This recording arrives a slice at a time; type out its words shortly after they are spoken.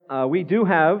we do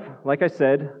have, like I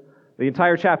said, the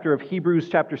entire chapter of Hebrews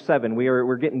chapter 7.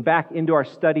 We're getting back into our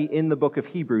study in the book of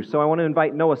Hebrews. So I want to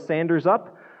invite Noah Sanders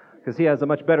up, because he has a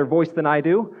much better voice than I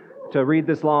do, to read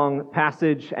this long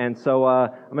passage. And so I'm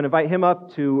going to invite him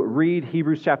up to read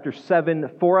Hebrews chapter 7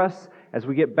 for us as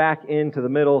we get back into the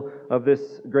middle of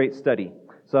this great study.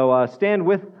 So stand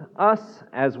with us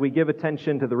as we give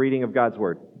attention to the reading of God's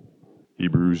Word.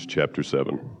 Hebrews chapter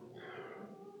 7.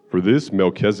 For this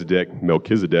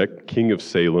Melchizedek, king of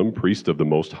Salem, priest of the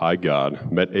Most High God,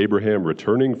 met Abraham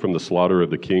returning from the slaughter of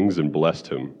the kings and blessed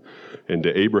him. And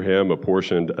to Abraham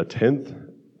apportioned a tenth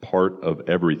part of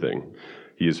everything.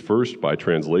 He is first, by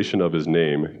translation of his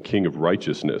name, king of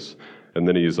righteousness, and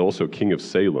then he is also king of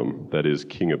Salem, that is,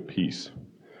 king of peace.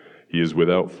 He is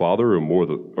without father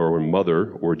or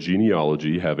mother or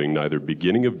genealogy, having neither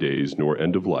beginning of days nor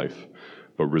end of life,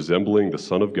 but resembling the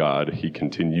Son of God, he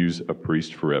continues a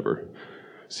priest forever.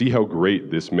 See how great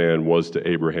this man was to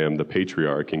Abraham the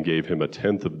patriarch, and gave him a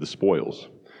tenth of the spoils.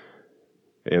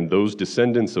 And those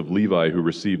descendants of Levi who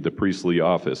received the priestly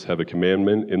office have a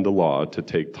commandment in the law to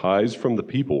take tithes from the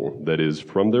people, that is,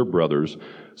 from their brothers,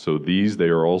 so these they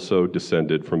are also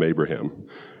descended from Abraham.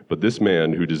 But this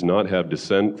man who does not have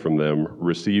descent from them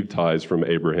received tithes from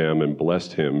Abraham and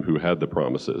blessed him who had the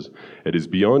promises. It is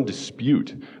beyond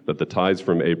dispute that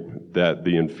that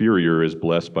the inferior is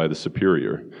blessed by the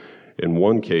superior. In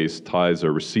one case, tithes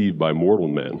are received by mortal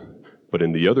men, but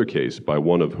in the other case, by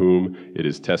one of whom it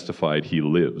is testified he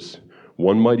lives.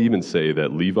 One might even say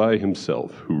that Levi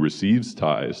himself, who receives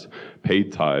tithes,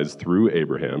 paid tithes through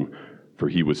Abraham, for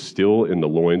he was still in the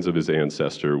loins of his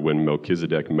ancestor when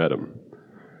Melchizedek met him.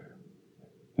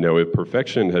 Now, if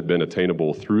perfection had been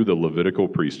attainable through the Levitical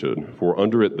priesthood, for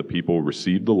under it the people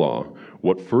received the law,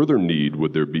 what further need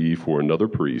would there be for another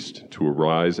priest to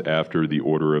arise after the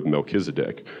order of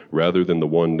Melchizedek, rather than the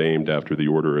one named after the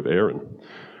order of Aaron?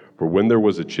 For when there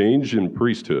was a change in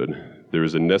priesthood, there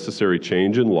is a necessary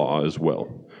change in law as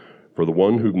well. For the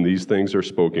one whom these things are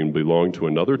spoken belonged to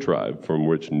another tribe from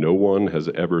which no one has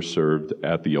ever served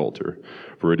at the altar.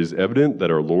 For it is evident that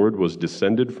our Lord was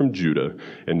descended from Judah,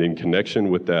 and in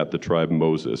connection with that the tribe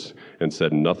Moses, and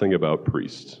said nothing about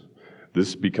priests.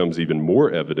 This becomes even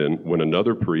more evident when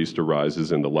another priest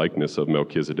arises in the likeness of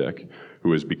Melchizedek,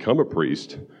 who has become a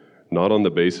priest, not on the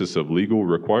basis of legal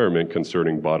requirement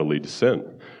concerning bodily descent,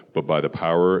 but by the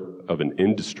power of an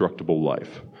indestructible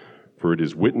life. For it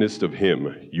is witnessed of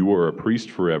him, you are a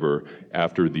priest forever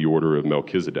after the order of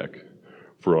Melchizedek.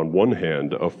 For on one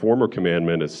hand, a former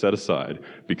commandment is set aside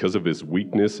because of its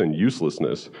weakness and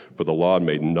uselessness, for the law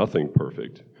made nothing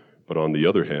perfect. But on the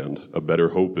other hand, a better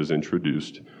hope is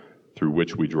introduced, through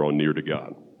which we draw near to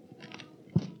God.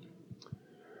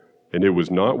 And it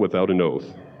was not without an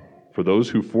oath, for those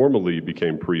who formerly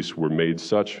became priests were made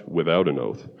such without an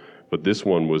oath. But this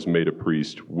one was made a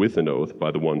priest with an oath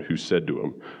by the one who said to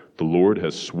him, "The Lord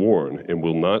has sworn and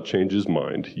will not change his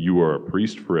mind. You are a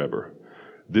priest forever."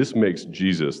 This makes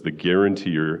Jesus the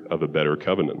guarantor of a better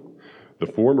covenant. The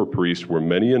former priests were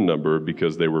many in number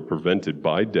because they were prevented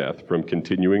by death from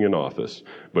continuing in office,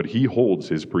 but he holds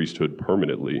his priesthood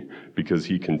permanently because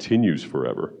he continues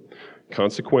forever.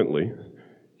 Consequently,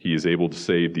 he is able to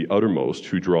save the uttermost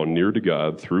who draw near to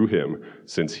God through him,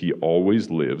 since he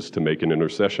always lives to make an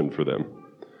intercession for them.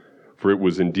 For it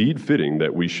was indeed fitting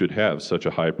that we should have such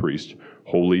a high priest,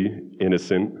 holy,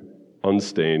 innocent,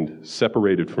 unstained,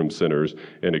 separated from sinners,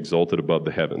 and exalted above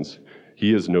the heavens.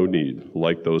 He has no need,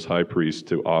 like those high priests,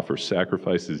 to offer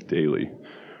sacrifices daily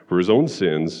for his own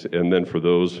sins and then for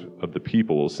those of the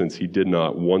people, since he did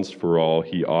not once for all,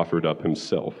 he offered up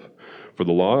himself. For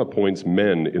the law appoints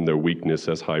men in their weakness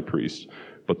as high priests,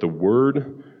 but the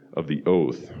word of the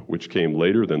oath, which came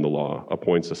later than the law,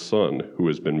 appoints a son who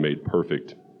has been made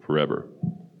perfect forever.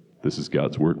 This is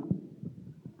God's word.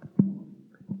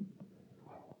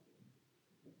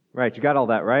 Right, you got all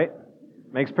that, right?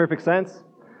 Makes perfect sense?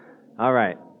 All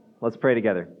right, let's pray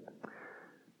together.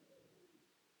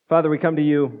 Father, we come to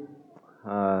you.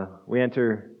 We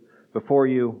enter before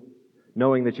you,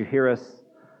 knowing that you hear us,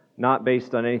 not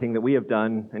based on anything that we have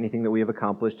done, anything that we have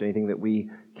accomplished, anything that we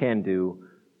can do.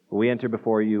 But we enter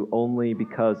before you only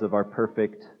because of our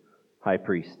perfect high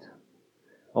priest,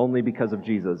 only because of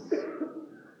Jesus,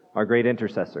 our great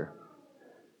intercessor.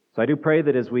 So I do pray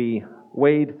that as we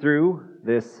wade through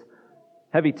this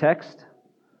heavy text,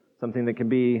 something that can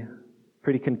be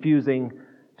pretty confusing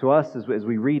to us as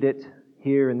we read it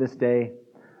here in this day,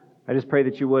 I just pray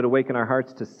that you would awaken our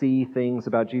hearts to see things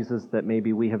about Jesus that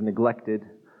maybe we have neglected,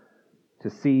 to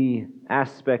see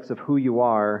aspects of who you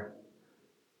are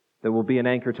that will be an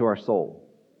anchor to our soul.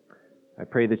 I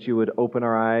pray that you would open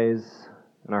our eyes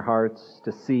and and our hearts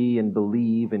to see and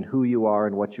believe in who you are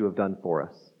and what you have done for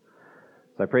us.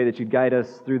 So I pray that you'd guide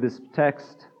us through this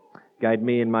text, guide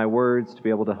me in my words to be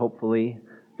able to hopefully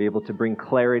be able to bring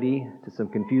clarity to some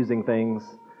confusing things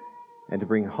and to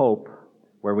bring hope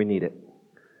where we need it.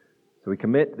 So we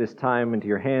commit this time into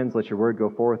your hands. Let your word go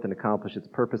forth and accomplish its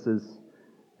purposes.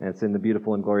 And it's in the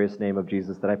beautiful and glorious name of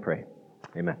Jesus that I pray.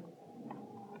 Amen.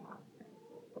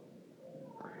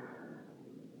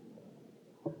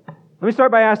 Let me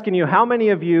start by asking you, how many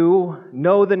of you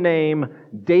know the name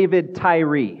David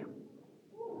Tyree?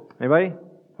 Anybody?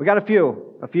 We got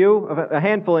a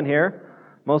handful in here.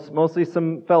 Mostly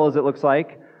some fellows, it looks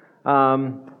like.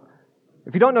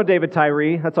 If you don't know David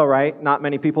Tyree, that's all right. Not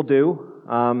many people do,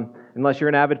 unless you're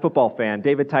an avid football fan.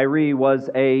 David Tyree was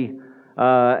a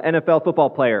NFL football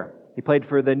player. He played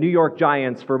for the New York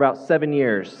Giants for about 7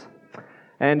 years.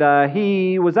 And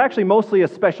he was actually mostly a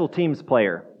special teams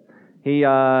player. He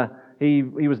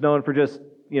was known for just,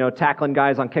 tackling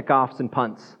guys on kickoffs and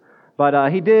punts.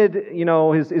 But he did,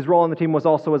 his role on the team was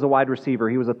also as a wide receiver.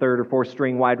 He was a third or fourth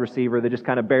string wide receiver that just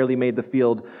kind of barely made the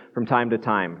field from time to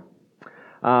time.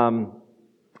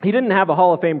 He didn't have a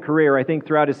Hall of Fame career. I think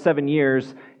throughout his 7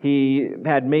 years, he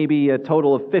had maybe a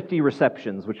total of 50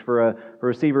 receptions, which for a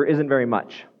receiver isn't very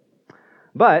much.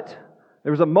 But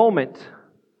there was a moment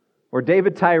where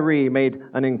David Tyree made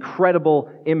an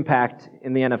incredible impact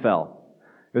in the NFL.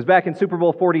 It was back in Super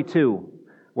Bowl 42,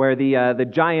 where the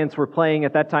Giants were playing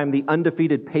at that time the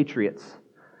undefeated Patriots.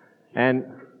 And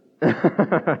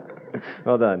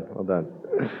well done.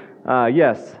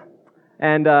 Yes.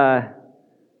 And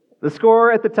the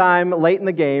score at the time, late in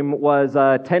the game, was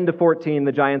 10-14.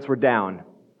 The Giants were down.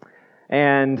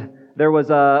 And there was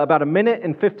about 1 minute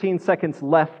and 15 seconds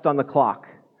left on the clock.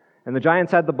 And the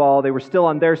Giants had the ball. They were still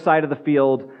on their side of the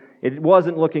field. It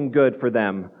wasn't looking good for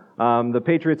them. The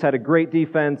Patriots had a great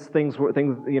defense. They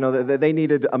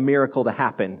needed a miracle to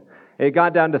happen. It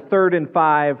got down to 3rd and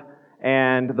 5,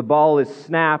 and the ball is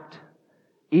snapped.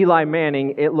 Eli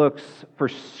Manning, it looks for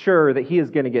sure that he is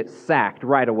going to get sacked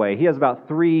right away. He has about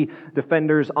 3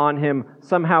 defenders on him.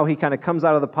 Somehow he kind of comes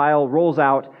out of the pile, rolls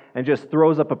out, and just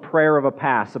throws up a prayer of a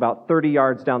pass about 30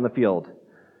 yards down the field.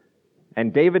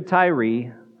 And David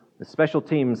Tyree, the special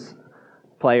teams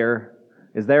player,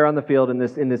 is there on the field in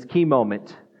this key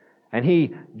moment. And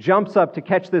he jumps up to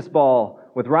catch this ball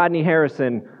with Rodney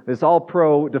Harrison, this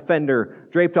all-pro defender,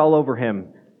 draped all over him.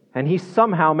 And he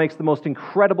somehow makes the most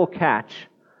incredible catch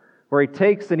where he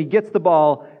takes and he gets the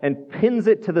ball and pins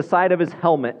it to the side of his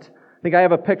helmet. I think I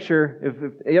have a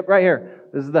picture. Yep, right here.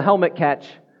 This is the helmet catch.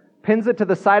 Pins it to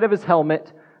the side of his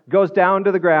helmet, goes down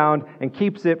to the ground, and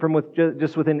keeps it from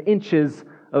just within inches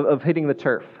of hitting the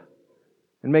turf.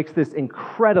 And makes this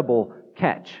incredible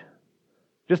catch.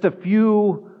 Just a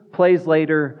few plays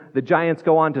later, the Giants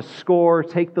go on to score,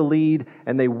 take the lead,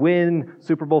 and they win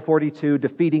Super Bowl 42,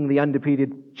 defeating the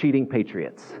undefeated cheating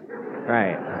Patriots.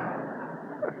 Right.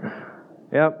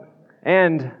 Yep.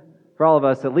 And for all of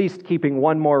us, at least keeping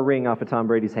one more ring off of Tom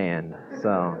Brady's hand.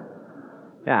 So,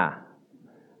 yeah.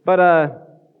 But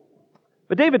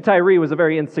David Tyree was a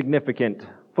very insignificant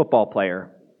football player.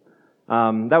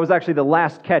 That was actually the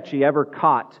last catch he ever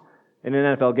caught in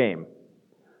an NFL game.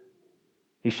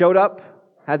 He showed up,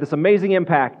 had this amazing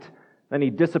impact, then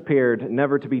he disappeared,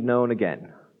 never to be known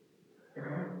again.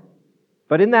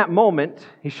 But in that moment,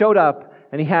 he showed up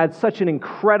and he had such an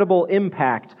incredible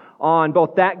impact on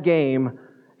both that game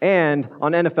and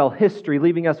on NFL history,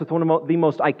 leaving us with one of the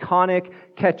most iconic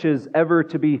catches ever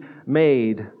to be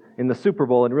made in the Super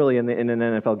Bowl and really in an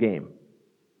NFL game.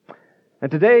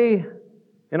 And today,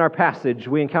 in our passage,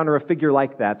 we encounter a figure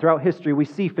like that. Throughout history, we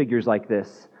see figures like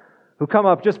this who come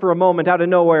up just for a moment out of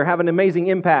nowhere, have an amazing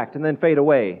impact, and then fade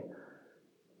away.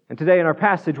 And today in our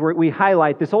passage, we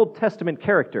highlight this Old Testament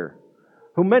character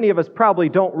who many of us probably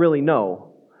don't really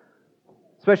know.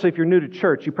 Especially if you're new to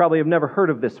church, you probably have never heard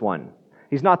of this one.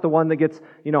 He's not the one that gets,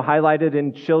 highlighted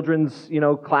in children's,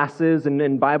 classes and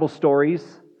in Bible stories.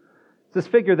 It's this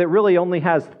figure that really only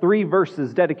has 3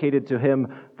 verses dedicated to him,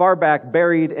 far back,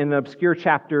 buried in an obscure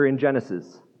chapter in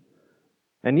Genesis.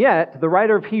 And yet, the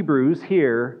writer of Hebrews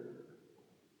here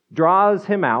draws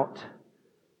him out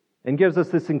and gives us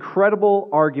this incredible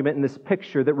argument and this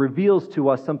picture that reveals to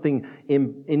us something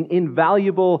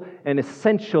invaluable and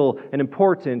essential and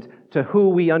important to who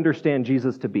we understand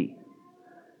Jesus to be.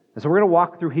 And so we're going to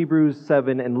walk through Hebrews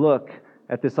 7 and look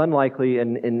at this unlikely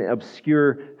and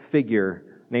obscure figure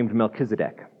named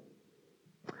Melchizedek.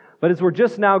 But as we're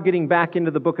just now getting back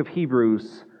into the book of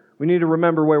Hebrews, we need to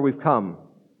remember where we've come.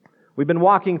 We've been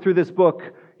walking through this book,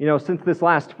 since this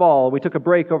last fall. We took a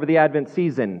break over the Advent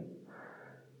season.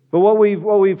 But what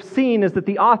we've seen is that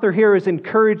the author here is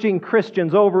encouraging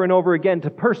Christians over and over again to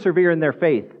persevere in their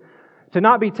faith, to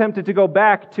not be tempted to go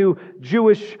back to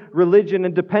Jewish religion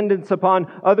and dependence upon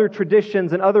other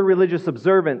traditions and other religious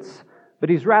observance, but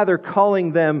he's rather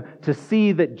calling them to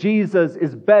see that Jesus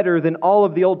is better than all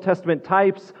of the Old Testament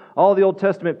types, all the Old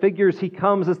Testament figures. He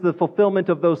comes as the fulfillment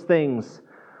of those things.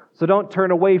 So don't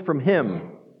turn away from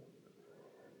Him.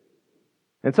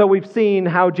 And so we've seen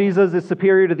how Jesus is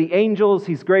superior to the angels.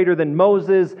 He's greater than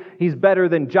Moses. He's better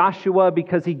than Joshua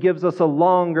because He gives us a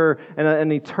longer and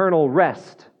an eternal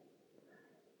rest.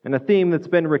 And a theme that's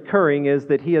been recurring is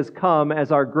that He has come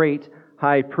as our great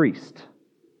high priest.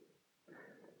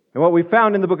 And what we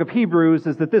found in the book of Hebrews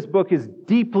is that this book is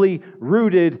deeply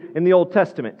rooted in the Old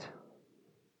Testament.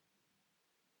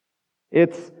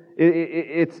 It's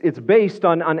based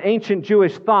on ancient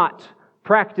Jewish thought,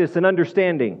 practice, and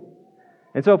understanding.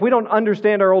 And so if we don't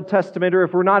understand our Old Testament, or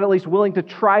if we're not at least willing to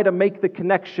try to make the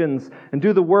connections and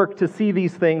do the work to see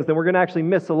these things, then we're going to actually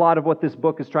miss a lot of what this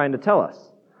book is trying to tell us.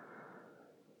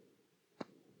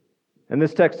 And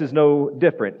this text is no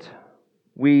different.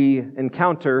 We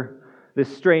encounter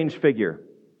this strange figure.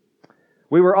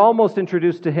 We were almost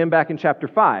introduced to him back in chapter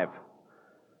 5.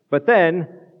 But then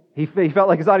he felt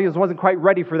like his audience wasn't quite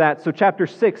ready for that. So chapter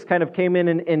 6 kind of came in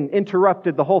and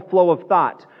interrupted the whole flow of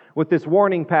thought with this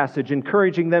warning passage,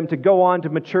 encouraging them to go on to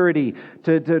maturity,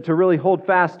 to really hold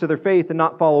fast to their faith and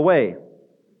not fall away.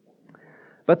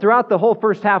 But throughout the whole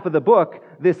first half of the book,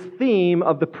 this theme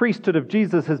of the priesthood of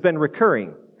Jesus has been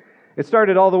recurring. It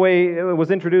started all the way, it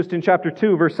was introduced in chapter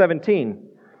 2, verse 17,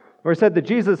 where it said that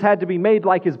Jesus had to be made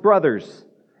like His brothers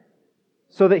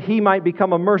so that He might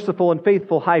become a merciful and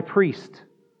faithful high priest.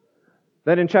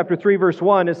 Then in chapter 3, verse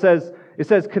 1, it says,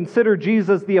 consider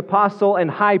Jesus the apostle and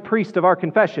high priest of our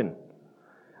confession.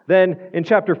 Then in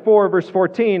chapter 4, verse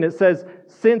 14, it says,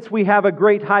 since we have a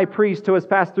great high priest who has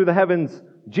passed through the heavens,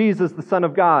 Jesus, the Son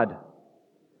of God.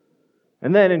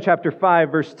 And then in chapter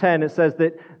 5, verse 10, it says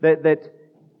that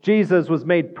Jesus was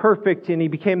made perfect and He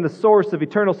became the source of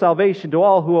eternal salvation to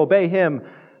all who obey Him,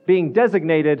 being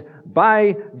designated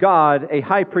by God a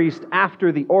high priest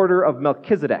after the order of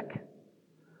Melchizedek.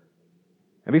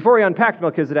 And before he unpacked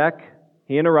Melchizedek,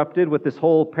 he interrupted with this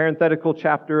whole parenthetical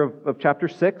chapter of chapter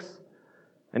 6.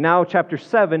 And now chapter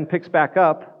 7 picks back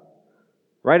up.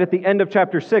 Right at the end of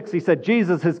chapter 6, he said,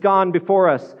 Jesus has gone before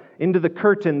us into the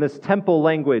curtain, this temple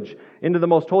language, into the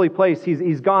most holy place.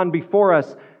 He's gone before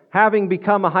us, having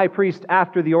become a high priest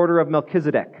after the order of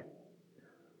Melchizedek.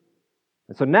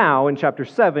 And so now, in chapter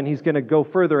 7, he's going to go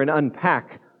further and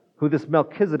unpack who this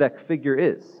Melchizedek figure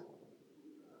is.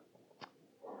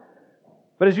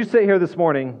 But as you sit here this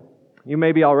morning, you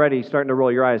may be already starting to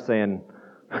roll your eyes saying,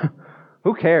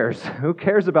 who cares? Who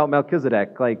cares about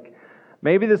Melchizedek? Like,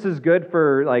 maybe this is good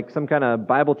for like some kind of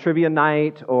Bible trivia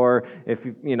night, or if,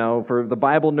 for the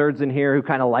Bible nerds in here who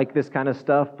kind of like this kind of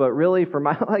stuff, but really for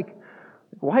my,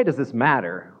 why does this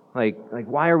matter? Like,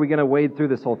 why are we going to wade through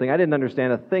this whole thing? I didn't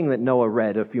understand a thing that Noah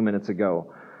read a few minutes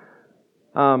ago.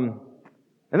 And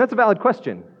that's a valid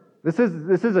question. This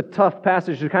is a tough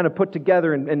passage to kind of put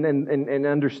together and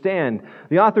understand.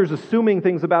 The author's assuming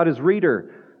things about his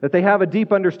reader, that they have a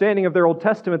deep understanding of their Old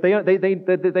Testament.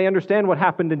 They understand what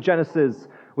happened in Genesis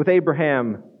with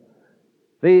Abraham.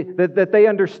 That they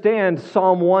understand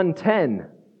Psalm 110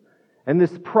 and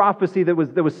this prophecy that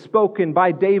was spoken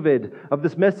by David of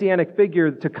this messianic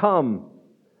figure to come.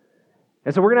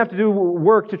 And so we're going to have to do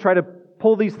work to try to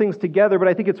pull these things together, but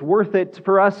I think it's worth it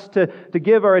for us to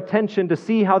give our attention to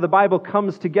see how the Bible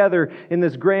comes together in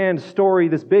this grand story,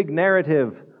 this big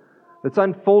narrative that's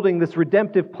unfolding, this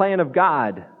redemptive plan of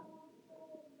God.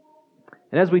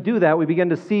 And as we do that, we begin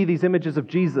to see these images of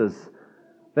Jesus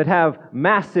that have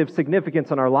massive significance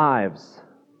in our lives.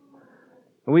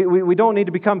 We don't need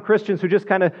to become Christians who just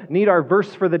kind of need our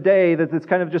verse for the day, that it's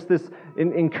kind of just this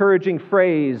encouraging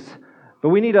phrase. But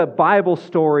we need a Bible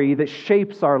story that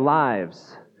shapes our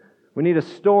lives. We need a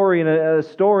story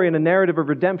and a narrative of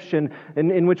redemption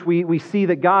in which we see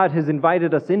that God has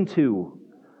invited us into.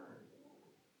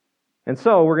 And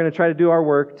so we're going to try to do our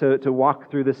work to walk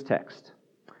through this text.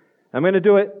 I'm going to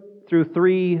do it through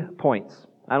 3 points.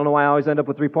 I don't know why I always end up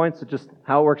with 3 points. It's just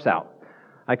how it works out.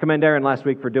 I commend Aaron last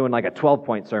week for doing like a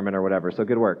 12-point sermon or whatever, so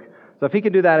good work. So if he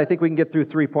can do that, I think we can get through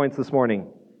 3 points this morning.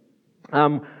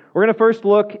 We're going to first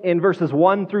look in verses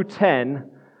 1 through 10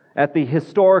 at the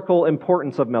historical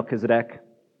importance of Melchizedek.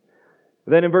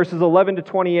 Then in verses 11 to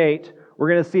 28, we're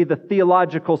going to see the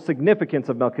theological significance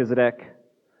of Melchizedek.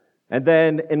 And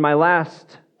then in my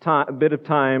last bit of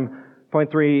time,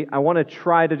 point 3, I want to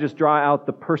try to just draw out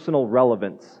the personal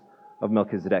relevance of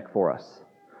Melchizedek for us.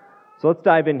 So let's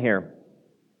dive in here.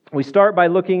 We start by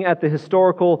looking at the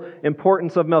historical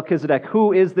importance of Melchizedek.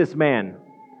 Who is this man?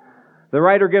 The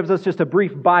writer gives us just a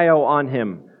brief bio on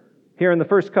him. Here in the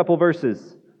first couple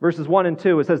verses, verses 1 and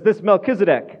 2, it says, "This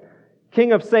Melchizedek,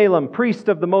 king of Salem, priest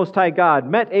of the Most High God,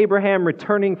 met Abraham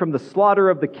returning from the slaughter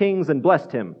of the kings and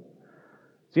blessed him."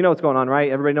 So you know what's going on,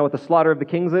 right? Everybody know what the slaughter of the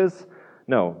kings is?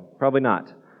 No, probably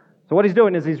not. So what he's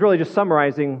doing is he's really just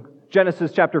summarizing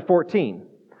Genesis chapter 14.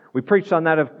 We preached on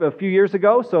that a few years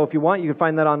ago, so if you want, you can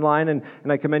find that online, and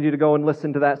I commend you to go and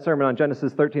listen to that sermon on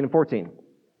Genesis 13 and 14.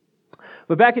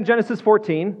 But back in Genesis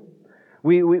 14,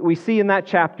 we see in that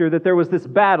chapter that there was this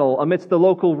battle amidst the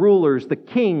local rulers, the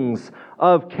kings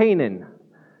of Canaan.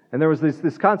 And there was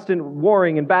this constant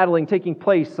warring and battling taking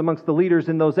place amongst the leaders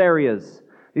in those areas.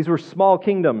 These were small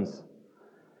kingdoms.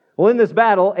 Well, in this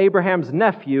battle, Abraham's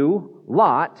nephew,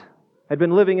 Lot, had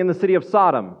been living in the city of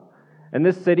Sodom. And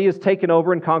this city is taken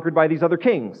over and conquered by these other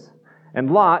kings.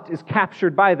 And Lot is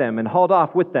captured by them and hauled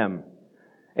off with them.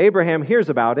 Abraham hears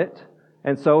about it,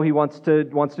 and so he wants to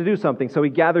do something. So he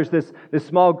gathers this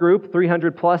small group,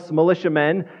 300 plus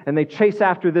militiamen, and they chase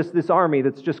after this army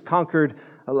that's just conquered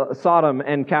Sodom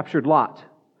and captured Lot.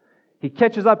 He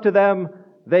catches up to them,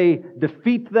 they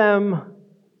defeat them,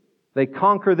 they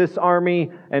conquer this army,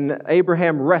 and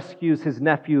Abraham rescues his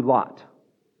nephew Lot.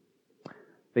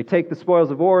 They take the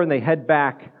spoils of war and they head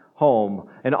back home.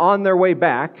 And on their way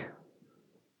back,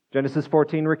 Genesis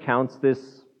 14 recounts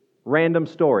this random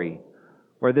story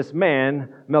where this man,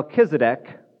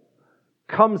 Melchizedek,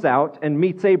 comes out and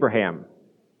meets Abraham.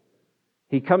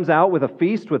 He comes out with a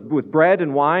feast with bread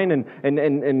and wine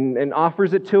and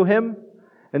offers it to him.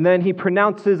 And then he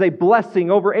pronounces a blessing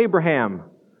over Abraham.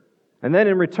 And then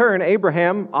in return,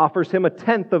 Abraham offers him a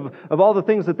tenth of all the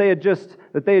things that they had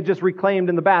just reclaimed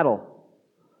in the battle.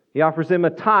 He offers him a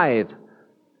tithe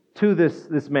to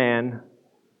this man,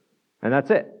 and that's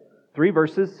it. 3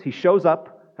 verses, he shows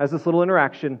up, has this little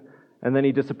interaction, and then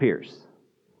he disappears.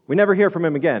 We never hear from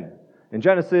him again. In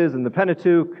Genesis and the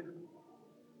Pentateuch,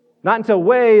 not until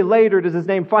way later does his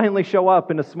name finally show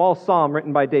up in a small psalm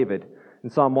written by David in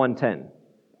Psalm 110.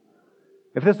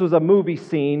 If this was a movie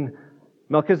scene,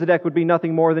 Melchizedek would be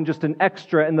nothing more than just an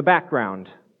extra in the background.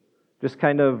 Just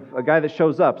kind of a guy that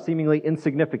shows up, seemingly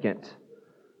insignificant.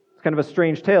 It's kind of a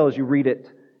strange tale as you read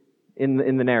it in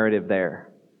the narrative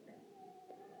there.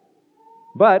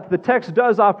 But the text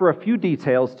does offer a few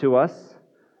details to us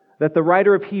that the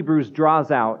writer of Hebrews draws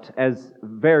out as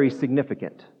very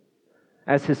significant,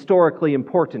 as historically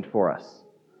important for us.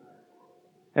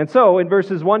 And so, in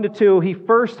verses 1 to 2, he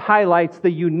first highlights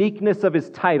the uniqueness of his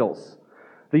titles.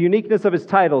 The uniqueness of his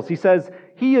titles. He says,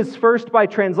 he is first, by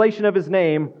translation of his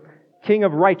name, King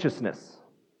of Righteousness.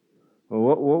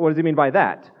 What does he mean by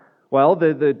that? Well,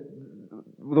 the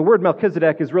word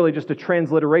Melchizedek is really just a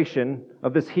transliteration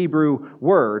of this Hebrew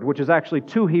word, which is actually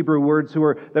 2 Hebrew words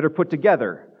that are put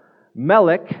together.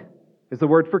 Melech is the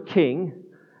word for king,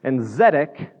 and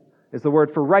Zedek is the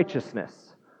word for righteousness.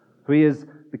 So he is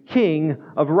the King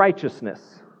of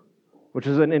Righteousness, which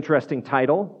is an interesting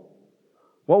title.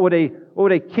 What would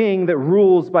a king that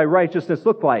rules by righteousness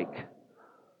look like?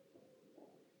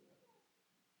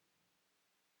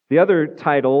 The other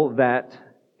title that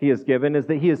he is given is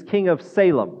that he is King of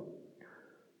Salem.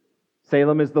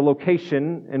 Salem is the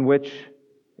location in which,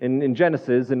 in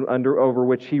Genesis, and over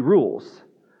which he rules.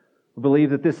 We believe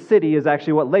that this city is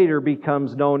actually what later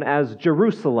becomes known as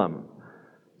Jerusalem.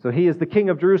 So he is the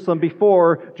King of Jerusalem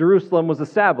before Jerusalem was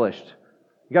established.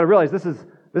 You got to realize this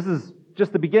is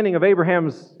just the beginning of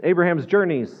Abraham's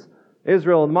journeys.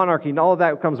 Israel and monarchy and all of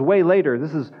that comes way later.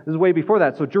 This is way before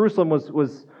that. So Jerusalem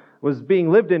was being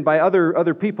lived in by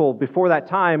other people before that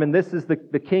time, and this is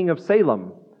the King of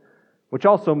Salem, which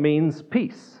also means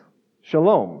peace,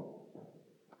 shalom.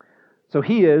 So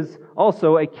he is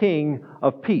also a king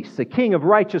of peace, a king of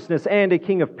righteousness, and a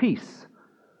king of peace.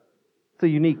 It's a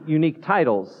unique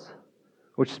titles,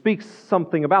 which speaks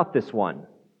something about this one.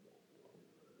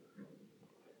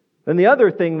 Then the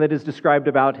other thing that is described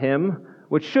about him,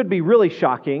 which should be really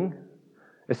shocking,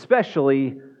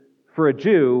 especially for a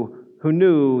Jew who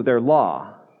knew their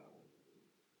law,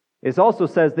 it also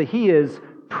says that he is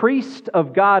priest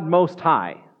of God Most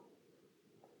High.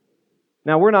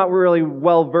 Now, we're not really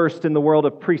well versed in the world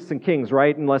of priests and kings,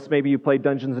 right? Unless maybe you play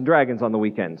Dungeons and Dragons on the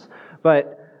weekends.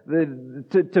 But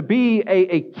to be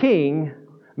a king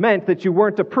meant that you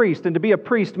weren't a priest, and to be a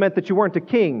priest meant that you weren't a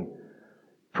king.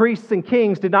 Priests and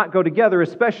kings did not go together,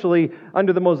 especially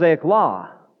under the Mosaic Law.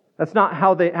 That's not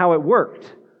how it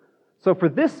worked. So for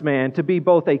this man to be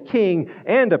both a king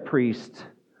and a priest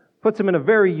puts him in a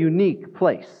very unique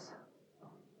place.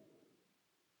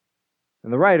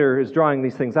 And the writer is drawing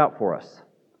these things out for us.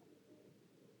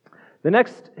 The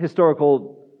next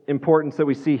historical importance that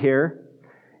we see here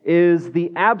is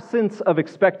the absence of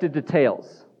expected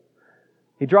details.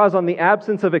 He draws on the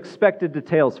absence of expected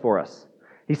details for us.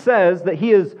 He says that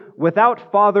he is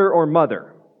without father or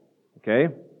mother.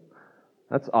 Okay?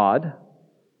 That's odd.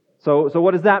 So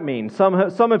what does that mean? Some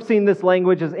have seen this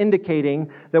language as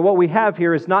indicating that what we have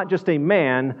here is not just a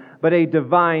man, but a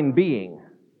divine being.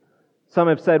 Some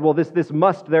have said, well, this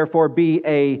must therefore be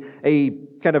a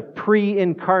kind of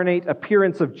pre-incarnate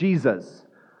appearance of Jesus.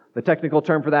 The technical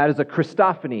term for that is a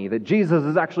Christophany, that Jesus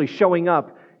is actually showing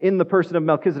up in the person of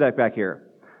Melchizedek back here.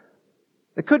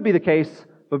 It could be the case,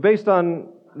 but based on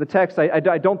the text, I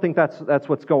don't think that's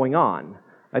what's going on.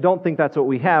 I don't think that's what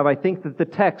we have. I think that the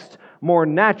text more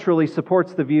naturally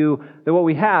supports the view that what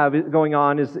we have going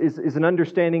on is an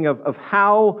understanding of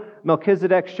how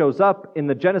Melchizedek shows up in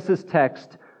the Genesis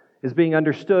text is being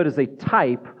understood as a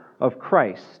type of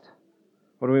Christ.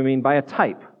 What do we mean by a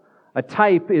type? A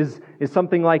type is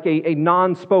something like a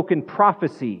non-spoken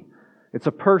prophecy. It's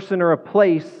a person or a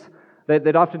place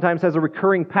that oftentimes has a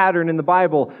recurring pattern in the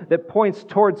Bible that points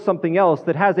towards something else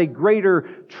that has a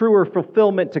greater, truer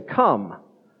fulfillment to come.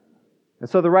 And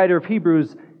so the writer of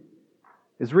Hebrews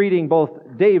is reading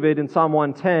both David in Psalm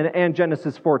 110 and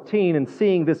Genesis 14 and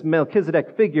seeing this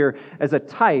Melchizedek figure as a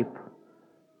type.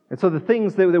 And so the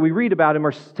things that we read about him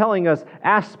are telling us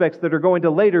aspects that are going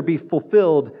to later be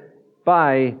fulfilled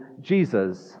by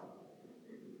Jesus.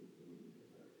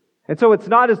 And so it's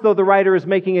not as though the writer is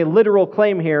making a literal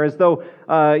claim here, as though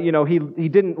he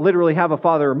didn't literally have a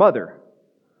father or mother.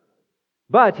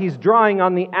 But he's drawing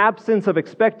on the absence of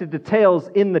expected details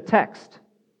in the text,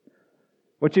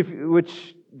 which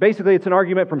basically it's an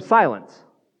argument from silence.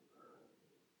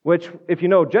 Which, if you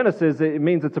know Genesis, it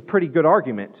means it's a pretty good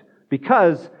argument.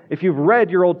 Because if you've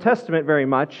read your Old Testament very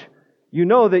much, you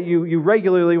know that you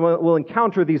regularly will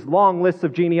encounter these long lists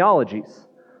of genealogies.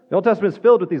 The Old Testament is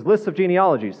filled with these lists of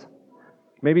genealogies.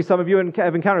 Maybe some of you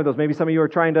have encountered those. Maybe some of you are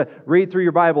trying to read through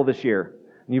your Bible this year,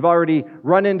 and you've already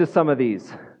run into some of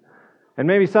these. And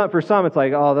maybe for some it's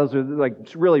like, oh, those are like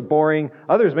really boring.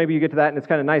 Others, maybe you get to that and it's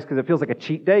kind of nice because it feels like a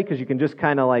cheat day because you can just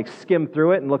kind of like skim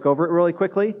through it and look over it really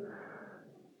quickly.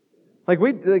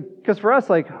 Because for us,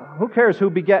 like, who cares who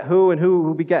beget who and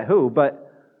who beget who? But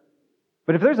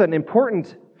if there's an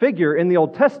important figure in the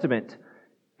Old Testament,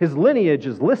 his lineage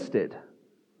is listed.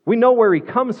 We know where he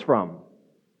comes from.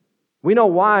 We know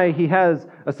why he has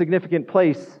a significant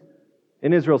place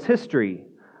in Israel's history.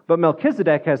 But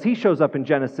Melchizedek, as he shows up in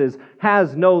Genesis,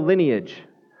 has no lineage.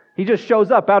 He just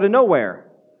shows up out of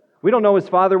nowhere. We don't know his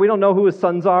father. We don't know who his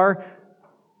sons are.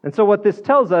 And so what this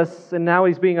tells us, and now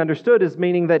he's being understood, is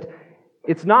meaning that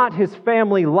it's not his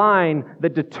family line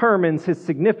that determines his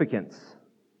significance.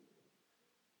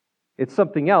 It's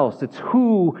something else. It's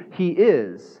who he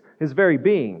is, his very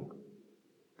being.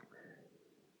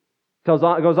 Goes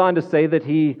on to say that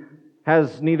he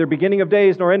has neither beginning of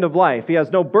days nor end of life. He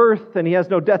has no birth and he has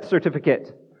no death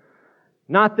certificate.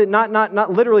 Not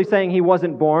literally saying he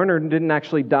wasn't born or didn't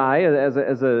actually die as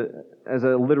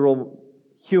a literal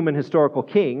human historical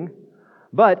king,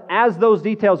 but as those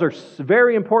details are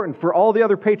very important for all the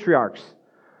other patriarchs.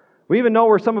 We even know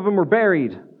where some of them were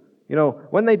buried.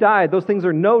 When they died, those things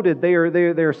are noted. They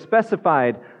are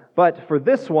specified. But for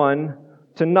this one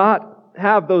to not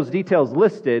have those details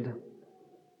listed,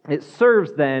 it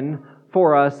serves then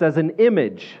for us as an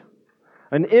image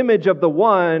of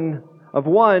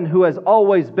one who has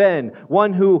always been,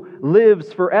 one who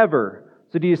lives forever.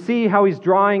 So do you see how he's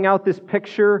drawing out this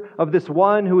picture of this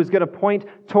one who is going to point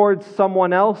towards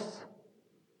someone else?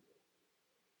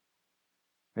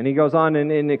 And he goes on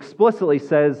and explicitly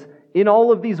says, in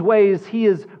all of these ways, he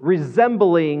is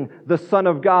resembling the Son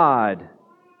of God,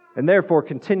 and therefore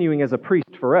continuing as a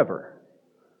priest forever.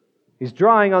 He's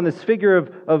drawing on this figure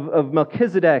of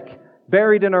Melchizedek,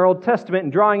 buried in our Old Testament,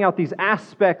 and drawing out these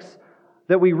aspects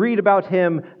that we read about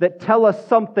him that tell us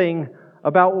something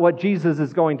about what Jesus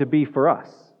is going to be for us.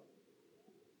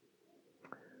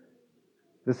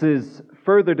 This is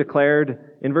further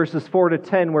declared in verses 4 to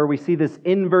 10, where we see this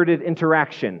inverted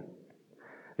interaction.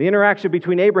 The interaction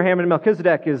between Abraham and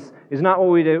Melchizedek is not what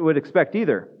we would expect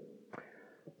either.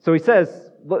 So he says,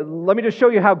 let me just show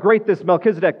you how great this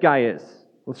Melchizedek guy is.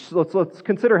 Let's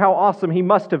consider how awesome he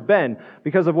must have been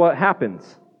because of what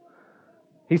happens.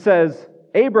 He says,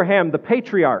 Abraham, the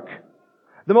patriarch,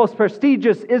 the most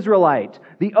prestigious Israelite,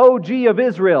 the OG of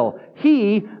Israel,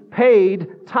 he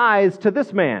paid tithes to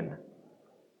this man.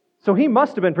 So he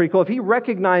must have been pretty cool. If he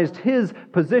recognized his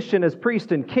position as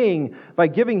priest and king by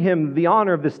giving him the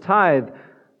honor of this tithe,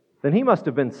 then he must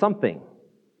have been something.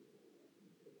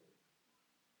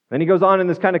 Then he goes on in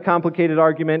this kind of complicated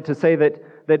argument to say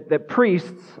that that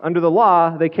priests, under the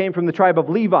law, they came from the tribe of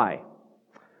Levi.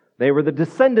 They were the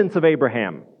descendants of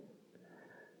Abraham.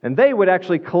 And they would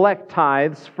actually collect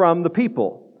tithes from the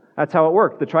people. That's how it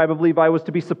worked. The tribe of Levi was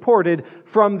to be supported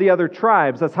from the other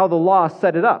tribes. That's how the law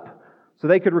set it up. So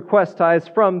they could request tithes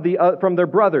from their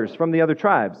brothers, from the other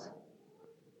tribes.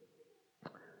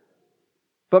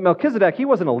 But Melchizedek, he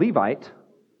wasn't a Levite.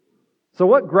 So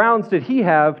what grounds did he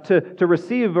have to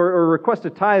receive or request a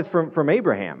tithe from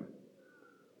Abraham?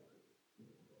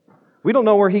 We don't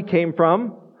know where he came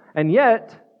from, and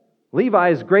yet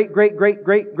Levi's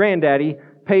great-great-great-great-granddaddy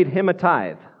paid him a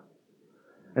tithe.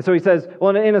 And so he says,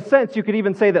 well, in a sense, you could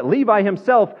even say that Levi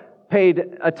himself paid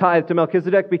a tithe to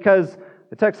Melchizedek because,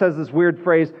 the text has this weird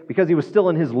phrase, because he was still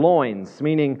in his loins,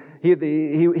 meaning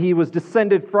he was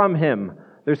descended from him.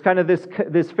 There's kind of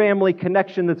this family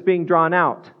connection that's being drawn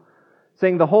out,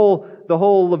 saying the whole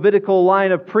Levitical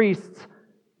line of priests,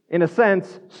 in a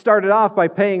sense, started off by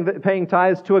paying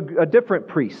tithes to a different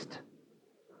priest.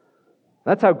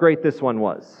 That's how great this one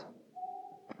was.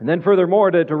 And then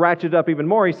furthermore, to ratchet it up even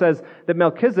more, he says that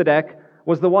Melchizedek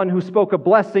was the one who spoke a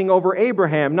blessing over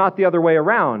Abraham, not the other way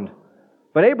around.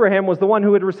 But Abraham was the one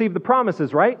who had received the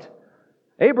promises, right?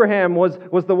 Abraham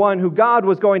was the one who God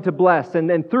was going to bless,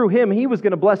 and through him, he was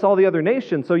going to bless all the other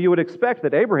nations. So you would expect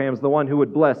that Abraham's the one who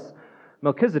would bless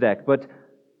Melchizedek. But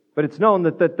it's known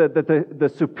that the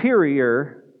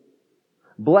superior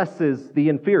blesses the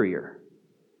inferior.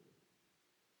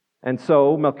 And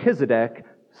so Melchizedek,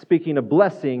 speaking a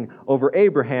blessing over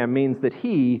Abraham, means that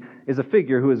he is a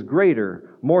figure who is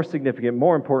greater, more significant,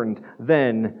 more important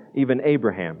than even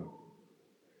Abraham.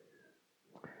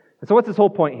 And so what's his whole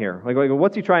point here? Like,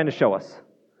 what's he trying to show us?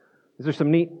 These are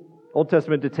some neat Old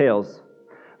Testament details.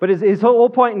 But his whole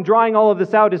point in drawing all of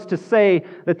this out is to say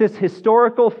that this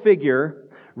historical figure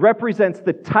represents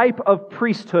the type of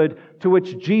priesthood to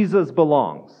which Jesus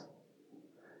belongs.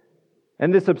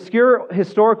 And this obscure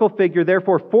historical figure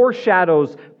therefore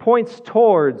foreshadows, points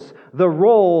towards the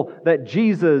role that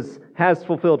Jesus has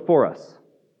fulfilled for us.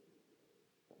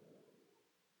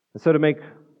 And so to make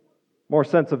more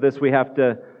sense of this, we have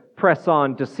to press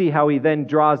on to see how he then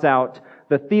draws out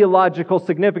the theological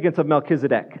significance of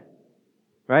Melchizedek.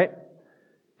 Right?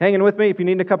 Hanging with me? If you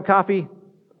need a cup of coffee,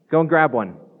 go and grab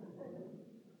one.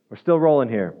 We're still rolling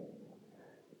here.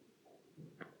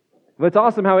 But it's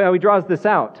awesome how he draws this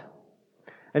out.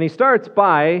 And he starts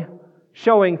by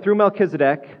showing through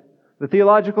Melchizedek the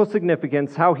theological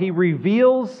significance, how he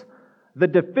reveals the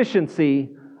deficiency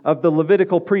of the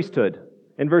Levitical priesthood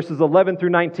in verses 11 through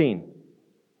 19.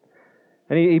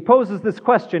 And he poses this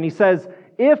question. He says,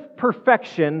 if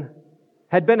perfection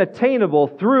had been attainable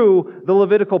through the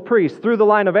Levitical priest, through the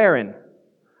line of Aaron,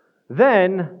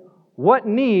 then what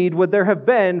need would there have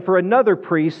been for another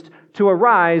priest to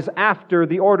arise after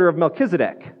the order of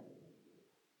Melchizedek?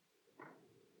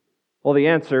 Well, the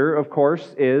answer, of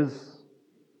course, is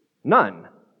none.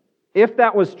 If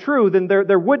that was true, then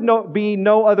there would be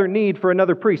no other need for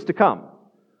another priest to come.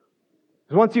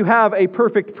 Because once you have a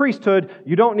perfect priesthood,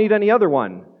 you don't need any other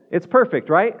one. It's perfect,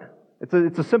 right?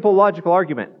 It's a simple logical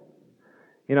argument.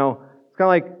 You know, it's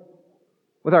kind of like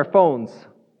with our phones.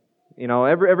 You know,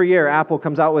 every year Apple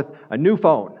comes out with a new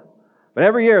phone. But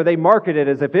every year they market it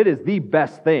as if it is the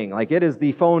best thing. Like it is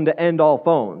the phone to end all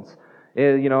phones.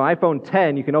 You know, iPhone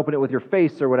 10, you can open it with your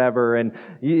face or whatever, and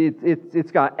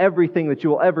it's got everything that you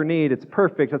will ever need. It's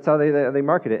perfect. That's how they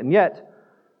market it. And yet,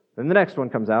 then the next one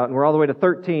comes out, and we're all the way to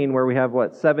 13, where we have,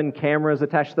 7 cameras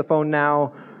attached to the phone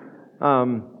now.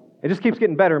 It just keeps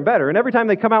getting better and better. And every time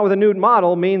they come out with a new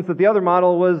model means that the other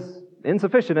model was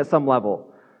insufficient at some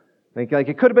level. Like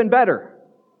it could have been better.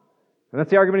 And that's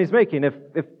the argument he's making.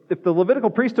 If the Levitical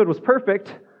priesthood was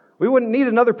perfect, we wouldn't need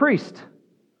another priest.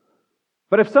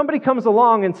 But if somebody comes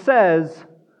along and says,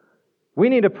 we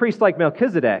need a priest like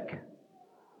Melchizedek,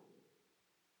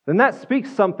 then that speaks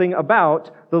something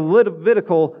about the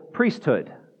Levitical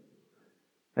priesthood.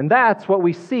 And that's what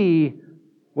we see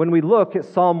when we look at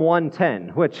Psalm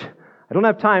 110, which I don't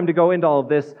have time to go into all of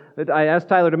this. I asked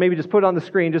Tyler to maybe just put it on the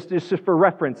screen just for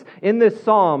reference. In this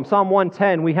psalm, Psalm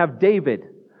 110, we have David.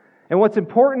 And what's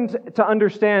important to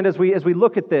understand as we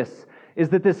look at this is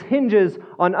that this hinges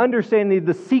on understanding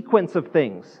the sequence of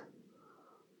things.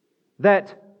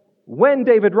 That when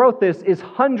David wrote this is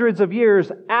hundreds of years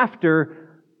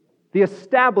after the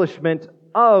establishment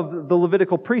of the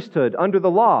Levitical priesthood under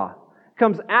the law. It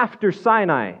comes after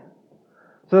Sinai.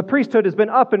 So the priesthood has been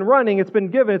up and running, it's been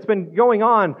given, it's been going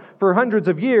on for hundreds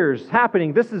of years,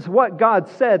 happening. This is what God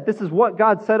said, this is what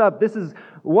God set up, this is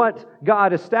what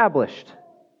God established.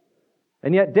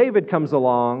 And yet David comes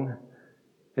along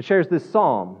and shares this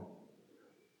psalm.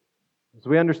 as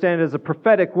we understand it as a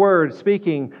prophetic word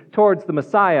speaking towards the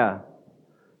Messiah,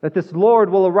 that this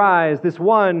Lord will arise, this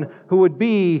one who would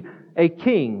be a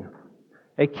king.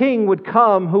 A king would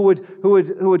come who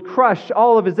would crush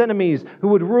all of his enemies, who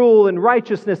would rule in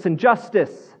righteousness and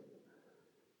justice.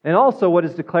 And also what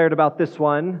is declared about this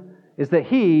one is that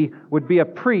he would be a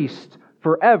priest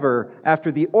forever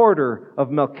after the order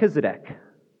of Melchizedek.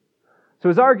 So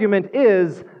his argument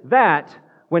is that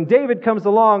when David comes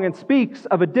along and speaks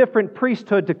of a different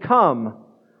priesthood to come,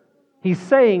 he's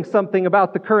saying something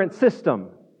about the current system.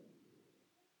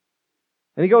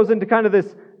 And he goes into kind of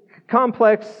this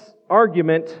complex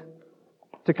argument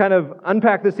to kind of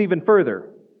unpack this even further.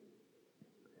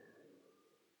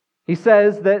 He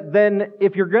says that then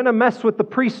if you're going to mess with the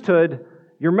priesthood,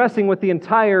 you're messing with the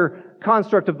entire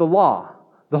construct of the law.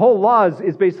 The whole law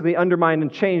is basically undermined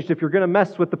and changed if you're going to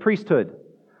mess with the priesthood.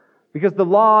 Because the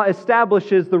law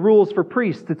establishes the rules for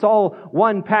priests. It's all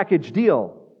one package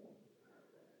deal.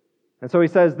 And so he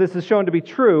says this is shown to be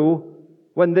true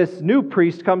when this new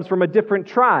priest comes from a different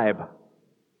tribe.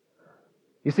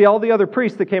 You see, all the other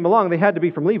priests that came along, they had to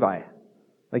be from Levi.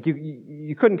 Like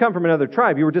you couldn't come from another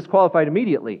tribe. You were disqualified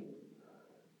immediately.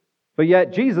 But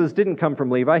yet Jesus didn't come from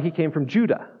Levi. He came from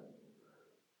Judah.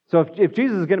 So if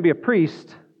Jesus is going to be a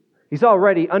priest, he's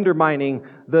already undermining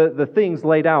the things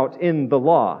laid out in the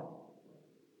law.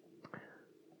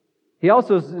 He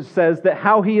also says that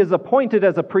how he is appointed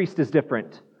as a priest is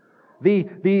different.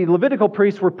 The Levitical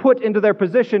priests were put into their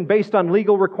position based on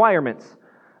legal requirements.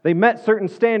 They met certain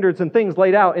standards and things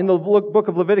laid out in the book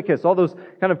of Leviticus, all those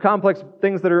kind of complex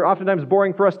things that are oftentimes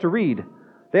boring for us to read.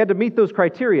 They had to meet those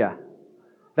criteria.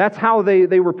 That's how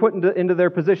they were put into their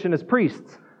position as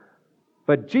priests.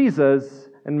 But Jesus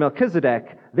and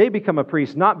Melchizedek, they become a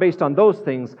priest not based on those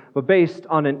things, but based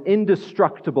on an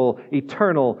indestructible,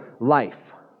 eternal life.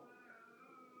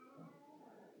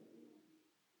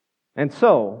 And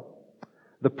so,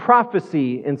 the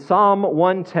prophecy in Psalm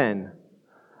 110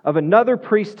 of another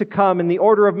priest to come in the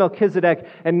order of Melchizedek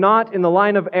and not in the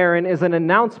line of Aaron is an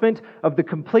announcement of the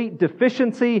complete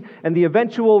deficiency and the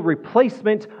eventual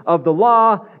replacement of the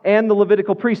law and the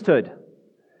Levitical priesthood.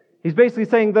 He's basically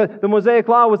saying the Mosaic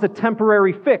law was a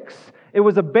temporary fix. It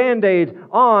was a band-aid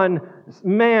on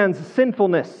man's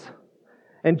sinfulness.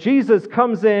 And Jesus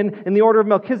comes in the order of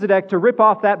Melchizedek to rip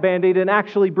off that band-aid and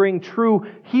actually bring true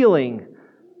healing.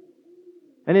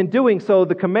 And in doing so,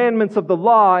 the commandments of the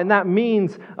law and that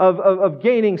means of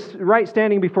gaining right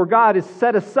standing before God is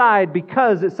set aside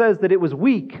because it says that it was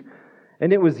weak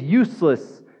and it was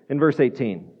useless in verse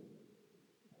 18.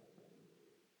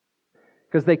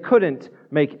 Because they couldn't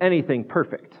make anything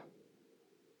perfect.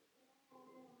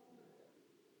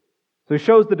 So he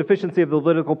shows the deficiency of the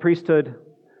Levitical priesthood.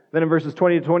 Then in verses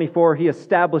 20 to 24, he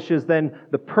establishes then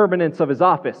the permanence of his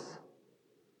office.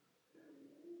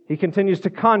 He continues to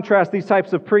contrast these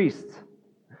types of priests,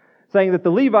 saying that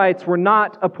the Levites were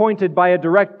not appointed by a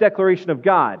direct declaration of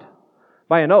God,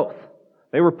 by an oath.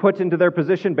 They were put into their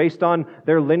position based on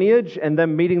their lineage and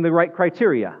them meeting the right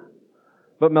criteria.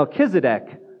 But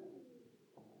Melchizedek,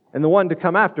 and the one to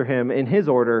come after him in his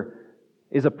order,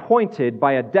 is appointed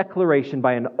by a declaration,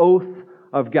 by an oath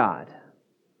of God.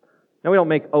 Now, we don't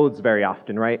make oaths very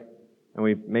often, right? And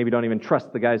we maybe don't even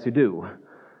trust the guys who do.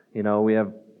 You know, we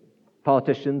have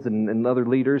politicians and other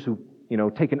leaders who,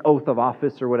 take an oath of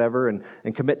office or whatever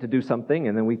and commit to do something,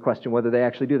 and then we question whether they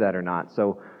actually do that or not.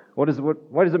 So why does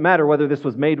it matter whether this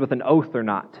was made with an oath or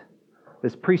not?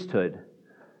 This priesthood.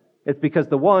 It's because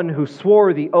the one who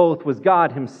swore the oath was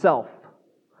God Himself.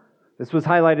 This was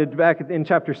highlighted back in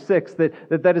chapter 6,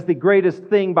 that is the greatest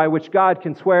thing by which God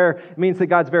can swear. It means that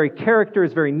God's very character,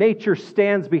 His very nature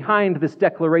stands behind this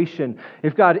declaration.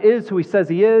 If God is who He says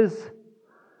He is,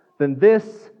 then this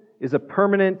is a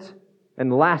permanent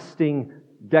and lasting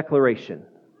declaration.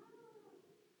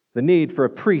 The need for a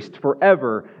priest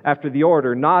forever after the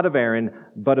order not of Aaron,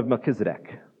 but of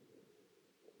Melchizedek.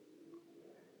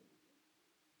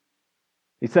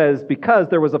 He says, because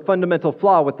there was a fundamental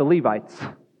flaw with the Levites.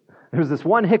 There was this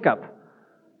one hiccup.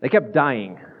 They kept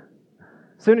dying.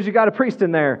 As soon as you got a priest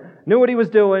in there, knew what he was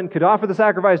doing, could offer the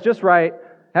sacrifice just right,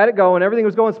 had it going, everything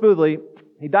was going smoothly,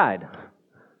 he died.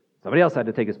 Somebody else had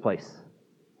to take his place.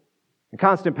 A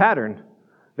constant pattern.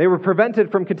 They were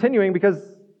prevented from continuing because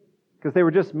they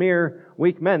were just mere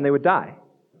weak men. They would die.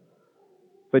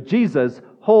 But Jesus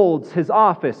holds His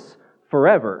office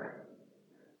forever.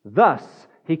 Thus,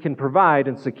 He can provide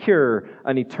and secure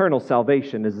an eternal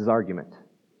salvation, is His argument.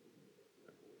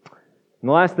 And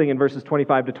the last thing in verses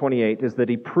 25 to 28 is that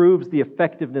He proves the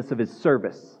effectiveness of His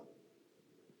service.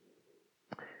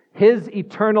 His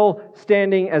eternal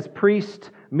standing as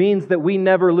priest means that we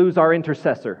never lose our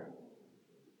intercessor.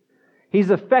 He's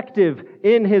effective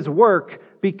in His work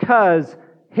because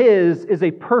His is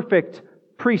a perfect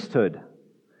priesthood.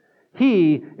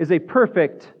 He is a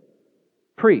perfect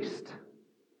priest.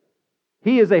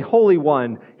 He is a holy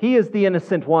one. He is the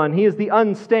innocent one. He is the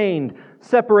unstained,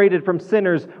 separated from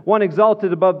sinners, one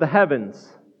exalted above the heavens.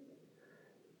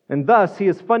 And thus, He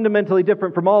is fundamentally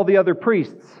different from all the other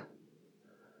priests,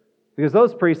 because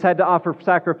those priests had to offer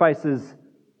sacrifices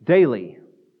daily.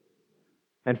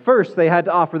 And first, they had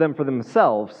to offer them for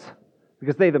themselves,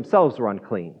 because they themselves were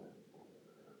unclean.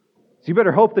 So you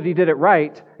better hope that He did it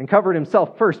right and covered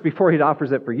Himself first before He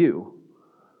offers it for you.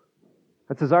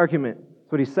 That's His argument.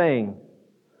 That's what He's saying.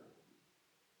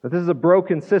 That this is a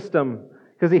broken system,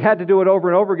 because He had to do it over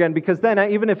and over again, because then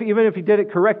even if He did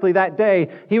it correctly that day,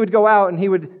 He would go out and He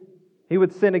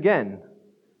would sin again.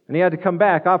 And He had to come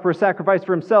back, offer a sacrifice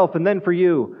for Himself and then for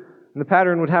you. And the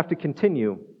pattern would have to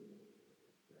continue.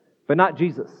 But not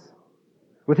Jesus.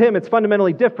 With Him, it's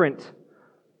fundamentally different,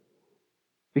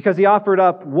 because He offered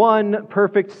up one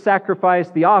perfect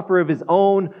sacrifice, the offer of His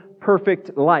own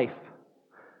perfect life.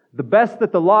 The best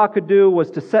that the law could do was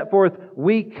to set forth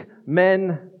weak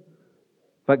men,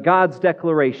 but God's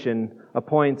declaration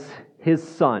appoints His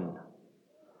Son,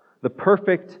 the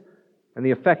perfect and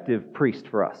the effective priest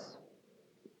for us.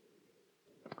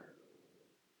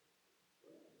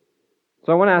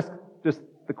 So I want to ask just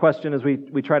the question as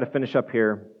we try to finish up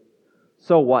here.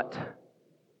 So what?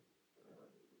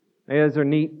 These are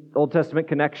neat Old Testament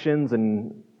connections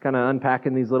and kind of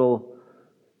unpacking these little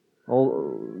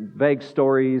old vague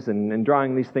stories and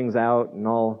drawing these things out and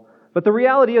all. But the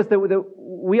reality is that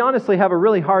we honestly have a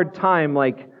really hard time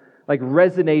like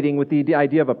resonating with the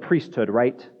idea of a priesthood,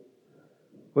 right?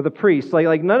 With a priest.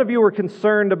 Like none of you were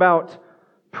concerned about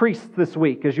priests this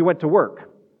week as you went to work.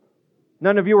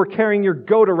 None of you were carrying your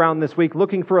goat around this week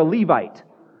looking for a Levite.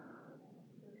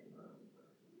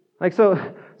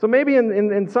 So maybe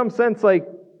in some sense,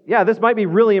 this might be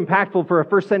really impactful for a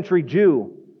first century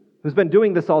Jew who's been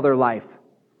doing this all their life.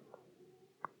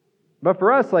 But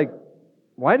for us,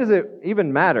 why does it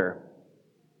even matter?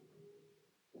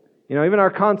 Even our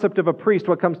concept of a priest,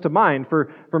 what comes to mind? For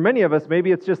many of us,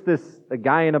 maybe it's just a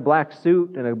guy in a black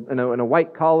suit and a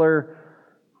white collar,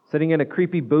 sitting in a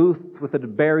creepy booth with a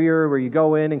barrier where you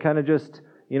go in and kind of just,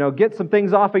 get some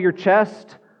things off of your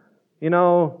chest,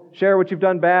 share what you've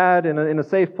done bad in a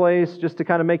safe place just to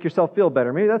kind of make yourself feel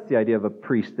better. Maybe that's the idea of a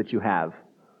priest that you have.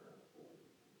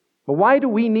 But why do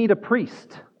we need a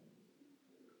priest?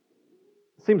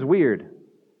 It seems weird.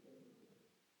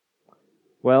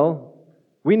 Well,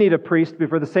 we need a priest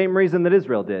for the same reason that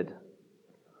Israel did.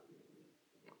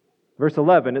 Verse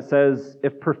 11, it says,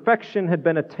 if perfection had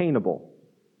been attainable.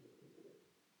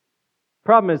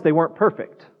 Problem is, they weren't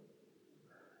perfect.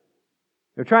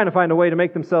 They're trying to find a way to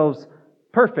make themselves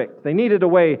perfect. They needed a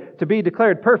way to be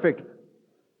declared perfect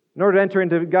in order to enter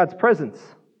into God's presence.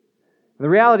 And the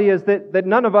reality is that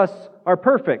none of us are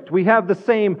perfect. We have the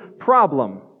same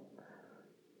problem.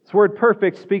 This word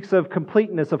perfect speaks of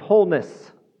completeness, of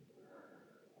wholeness.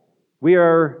 We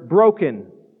are broken.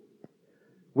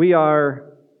 We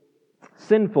are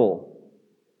sinful.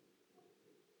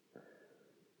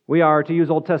 We are, to use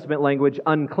Old Testament language,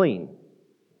 unclean.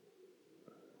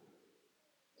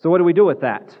 So what do we do with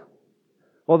that?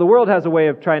 Well, the world has a way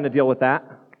of trying to deal with that,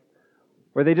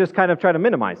 where they just kind of try to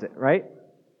minimize it, right?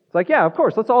 It's of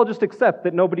course, let's all just accept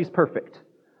that nobody's perfect.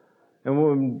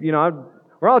 And,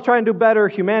 we're all trying to do better.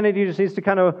 Humanity just needs to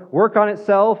kind of work on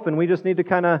itself, and we just need to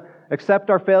kind of accept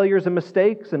our failures and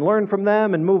mistakes and learn from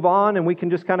them and move on, and we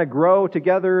can just kind of grow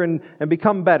together and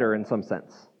become better in some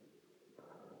sense.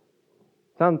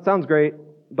 Sounds great,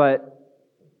 but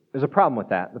there's a problem with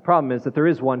that. The problem is that there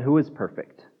is one who is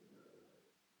perfect.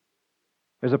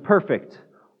 There's a perfect,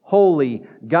 holy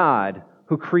God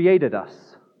who created us,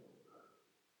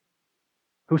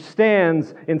 who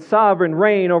stands in sovereign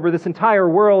reign over this entire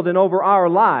world and over our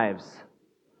lives,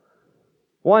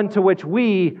 one to which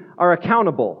we are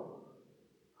accountable,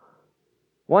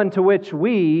 one to which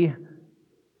we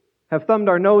have thumbed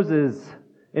our noses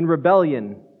in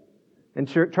rebellion and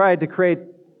tried to create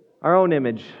our own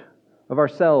image of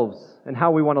ourselves and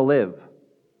how we want to live.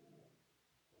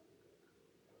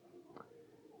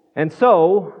 And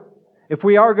so, if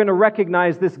we are going to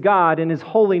recognize this God in His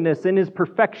holiness, in His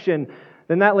perfection,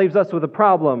 then that leaves us with a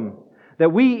problem.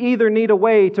 That we either need a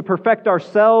way to perfect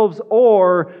ourselves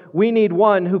or we need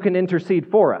one who can intercede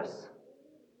for us.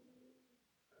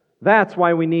 That's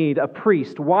why we need a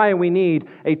priest, why we need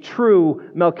a true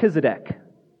Melchizedek.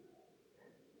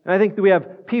 And I think that we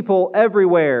have people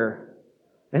everywhere,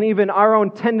 and even our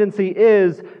own tendency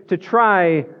is to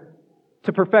try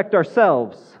to perfect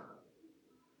ourselves,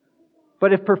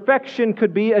 But if perfection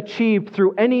could be achieved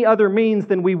through any other means,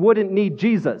 then we wouldn't need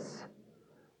Jesus.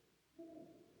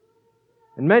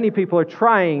 And many people are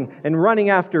trying and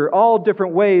running after all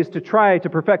different ways to try to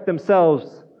perfect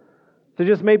themselves, to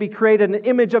just maybe create an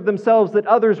image of themselves that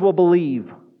others will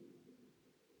believe.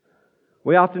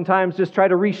 We oftentimes just try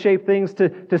to reshape things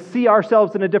to see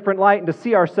ourselves in a different light and to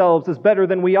see ourselves as better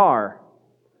than we are.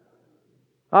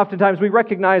 Oftentimes we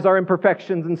recognize our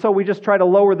imperfections, and so we just try to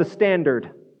lower the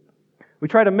standard. We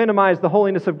try to minimize the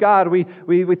holiness of God. We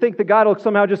think that God will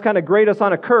somehow just kind of grade us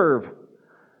on a curve.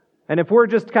 And if we're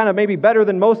just kind of maybe better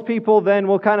than most people, then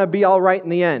we'll kind of be all right in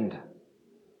the end.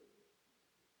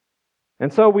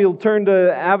 And so we'll turn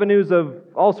to avenues of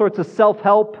all sorts of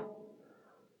self-help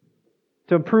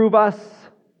to improve us,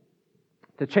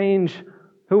 to change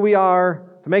who we are,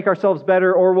 to make ourselves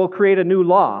better, or we'll create a new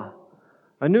law,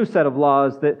 a new set of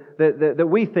laws that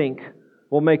we think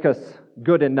will make us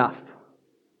good enough.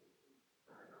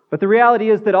 But the reality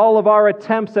is that all of our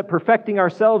attempts at perfecting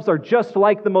ourselves are just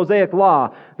like the Mosaic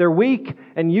Law. They're weak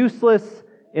and useless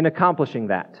in accomplishing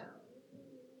that.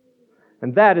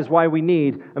 And that is why we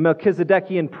need a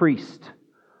Melchizedekian priest,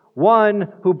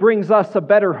 one who brings us a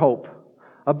better hope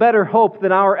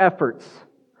than our efforts,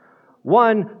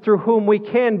 one through whom we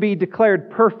can be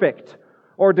declared perfect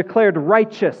or declared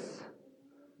righteous,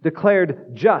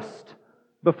 declared just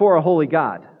before a holy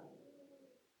God.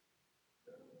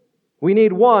 We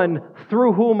need one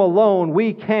through whom alone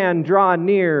we can draw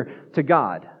near to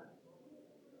God.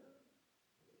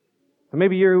 So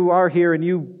maybe you are here and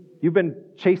you've been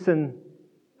chasing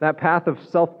that path of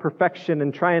self-perfection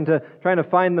and trying to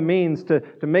find the means to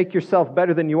make yourself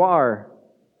better than you are.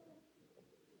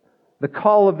 The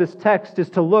call of this text is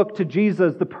to look to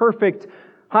Jesus, the perfect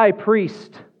high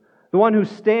priest, the one who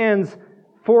stands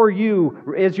for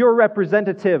you as your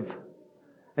representative.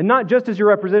 And not just as your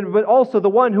representative, but also the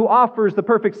one who offers the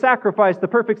perfect sacrifice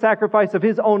of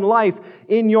His own life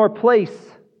in your place,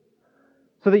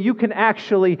 so that you can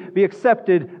actually be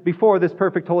accepted before this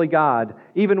perfect holy God,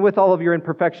 even with all of your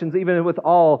imperfections, even with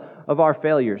all of our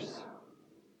failures.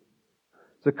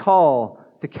 It's a call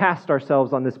to cast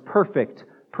ourselves on this perfect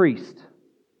priest.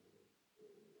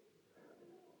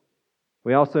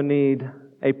 We also need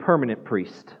a permanent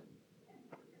priest.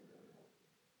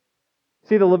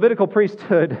 See, the Levitical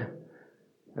priesthood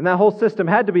and that whole system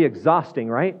had to be exhausting,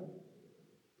 right?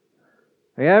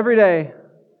 Every day,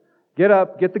 get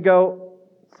up, get the goat,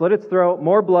 slit its throat,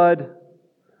 more blood.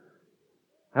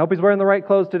 I hope he's wearing the right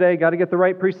clothes today. Got to get the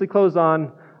right priestly clothes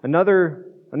on. Another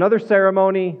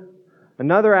ceremony,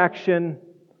 another action,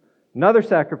 another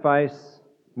sacrifice,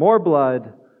 more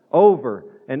blood, over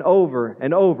and over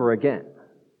and over again.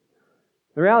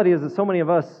 The reality is that so many of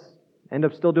us end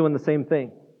up still doing the same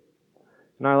thing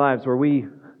in our lives, where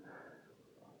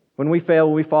when we fail,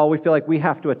 when we fall, we feel like we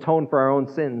have to atone for our own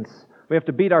sins. We have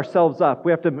to beat ourselves up.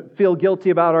 We have to feel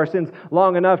guilty about our sins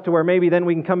long enough to where maybe then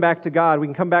we can come back to God, we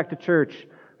can come back to church,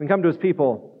 we can come to His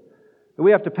people. But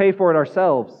we have to pay for it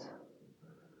ourselves.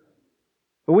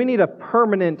 But we need a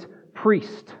permanent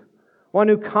priest, one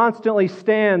who constantly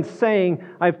stands saying,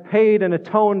 I've paid and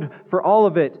atoned for all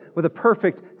of it with a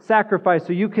perfect sacrifice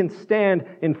so you can stand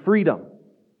in freedom.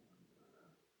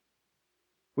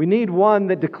 We need one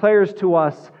that declares to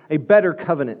us a better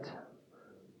covenant,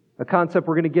 a concept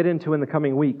we're going to get into in the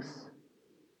coming weeks.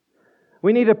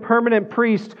 We need a permanent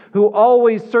priest who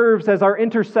always serves as our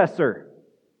intercessor.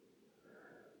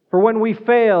 For when we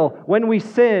fail, when we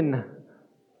sin,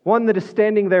 one that is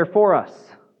standing there for us.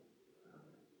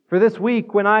 For this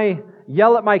week, when I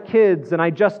yell at my kids and I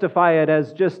justify it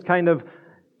as just kind of,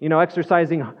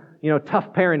 exercising,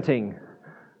 tough parenting,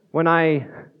 when I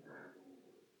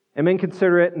am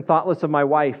inconsiderate and thoughtless of my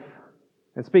wife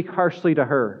and speak harshly to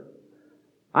her,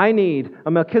 I need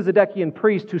a Melchizedekian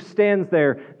priest who stands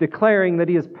there declaring that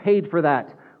he has paid for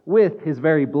that with his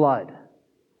very blood.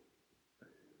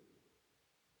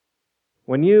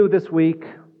 When you this week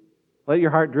let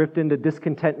your heart drift into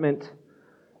discontentment,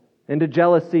 into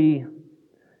jealousy,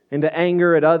 into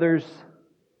anger at others,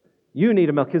 you need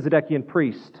a Melchizedekian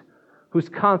priest who's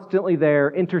constantly there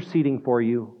interceding for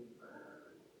you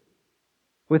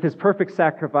with his perfect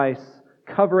sacrifice,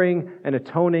 covering and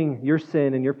atoning your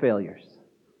sin and your failures,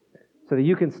 so that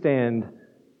you can stand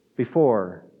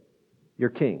before your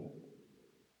King.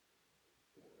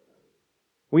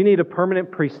 We need a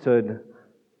permanent priesthood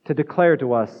to declare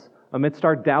to us, amidst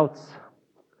our doubts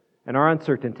and our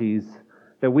uncertainties,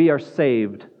 that we are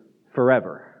saved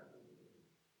forever.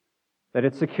 That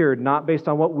it's secured not based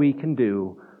on what we can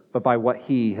do, but by what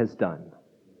He has done.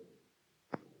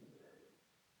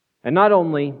 And not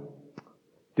only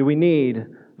do we need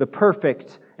the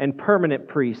perfect and permanent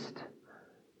priest,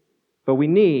 but we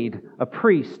need a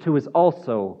priest who is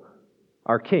also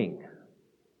our king.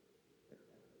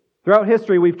 Throughout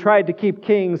history, we've tried to keep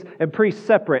kings and priests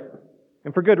separate,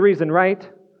 and for good reason, right?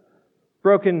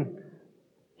 Broken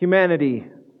humanity,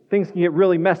 things can get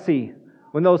really messy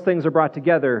when those things are brought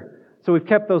together, so we've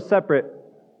kept those separate.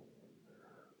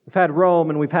 We've had Rome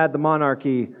and we've had the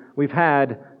monarchy, we've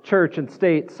had church and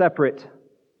state separate.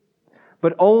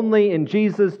 But only in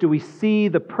Jesus do we see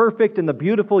the perfect and the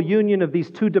beautiful union of these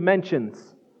two dimensions.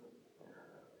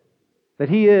 That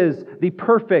He is the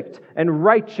perfect and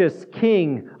righteous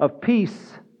King of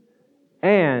peace,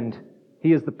 and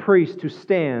He is the priest who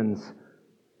stands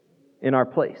in our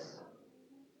place.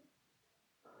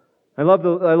 I love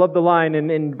the line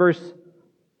in verse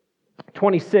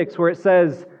 26 where it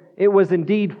says, "It was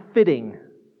indeed fitting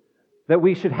that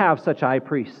we should have such a high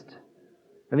priest."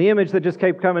 And the image that just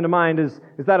kept coming to mind is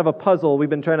that of a puzzle. We've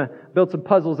been trying to build some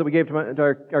puzzles that we gave to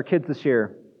our kids this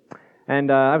year.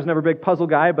 And I was never a big puzzle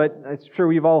guy, but I'm sure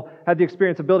we've all had the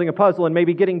experience of building a puzzle and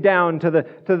maybe getting down to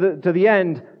the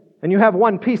end, and you have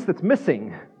one piece that's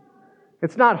missing.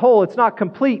 It's not whole, it's not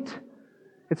complete.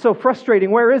 It's so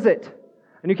frustrating. Where is it?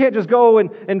 And you can't just go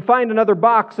and find another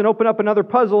box and open up another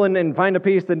puzzle and find a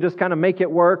piece and just kind of make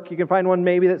it work. You can find one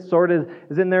maybe that sort of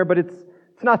is in there, but it's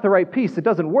not the right piece. It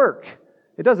doesn't work.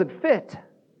 It doesn't fit.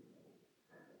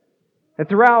 And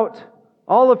throughout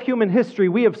all of human history,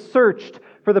 we have searched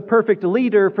for the perfect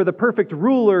leader, for the perfect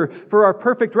ruler, for our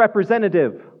perfect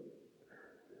representative.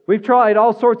 We've tried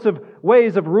all sorts of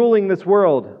ways of ruling this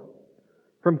world,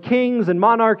 from kings and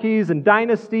monarchies and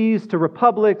dynasties to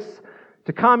republics,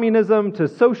 to communism, to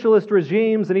socialist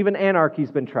regimes, and even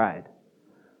anarchy's been tried.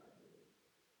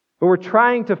 But we're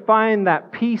trying to find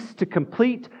that piece to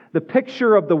complete the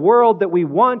picture of the world that we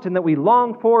want and that we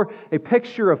long for, a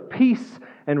picture of peace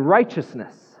and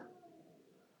righteousness.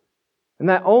 And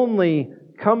that only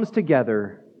comes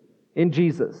together in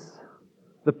Jesus,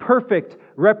 the perfect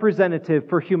representative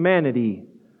for humanity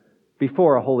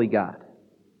before a holy God.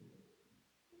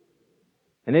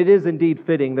 And it is indeed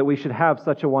fitting that we should have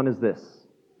such a one as this.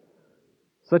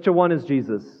 Such a one as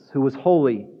Jesus, who was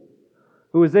holy,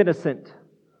 who was innocent,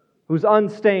 who's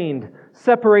unstained,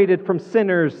 separated from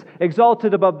sinners,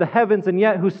 exalted above the heavens, and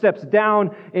yet who steps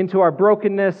down into our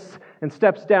brokenness and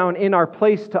steps down in our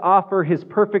place to offer His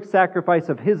perfect sacrifice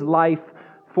of His life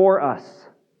for us.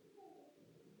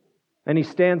 And He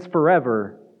stands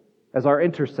forever as our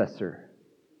intercessor,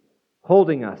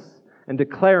 holding us and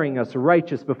declaring us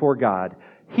righteous before God.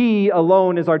 He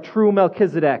alone is our true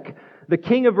Melchizedek, the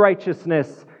King of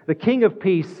righteousness, the King of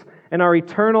peace, and our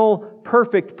eternal,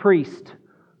 perfect priest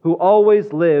who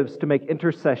always lives to make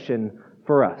intercession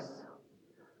for us.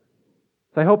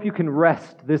 So I hope you can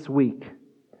rest this week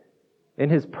in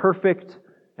His perfect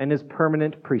and His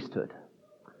permanent priesthood.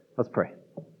 Let's pray.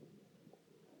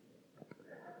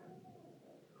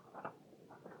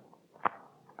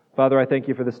 Father, I thank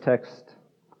You for this text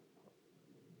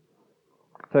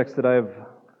that I've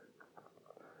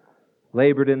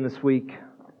labored in this week,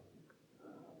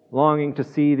 longing to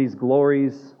see these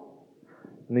glories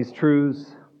and these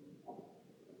truths.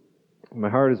 My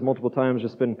heart has multiple times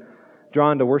just been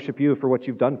drawn to worship You for what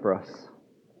You've done for us,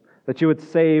 that You would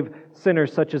save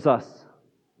sinners such as us.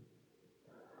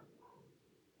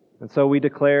 And so we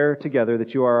declare together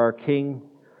that You are our King,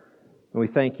 and we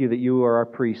thank You that You are our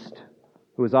priest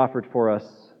who has offered for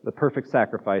us the perfect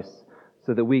sacrifice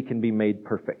so that we can be made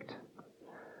perfect.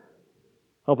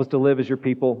 Help us to live as Your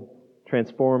people,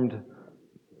 transformed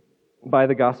by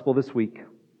the gospel this week.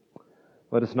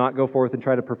 Let us not go forth and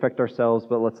try to perfect ourselves,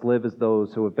 but let's live as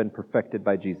those who have been perfected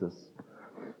by Jesus.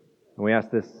 And we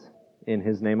ask this in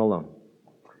His name alone.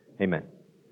 Amen.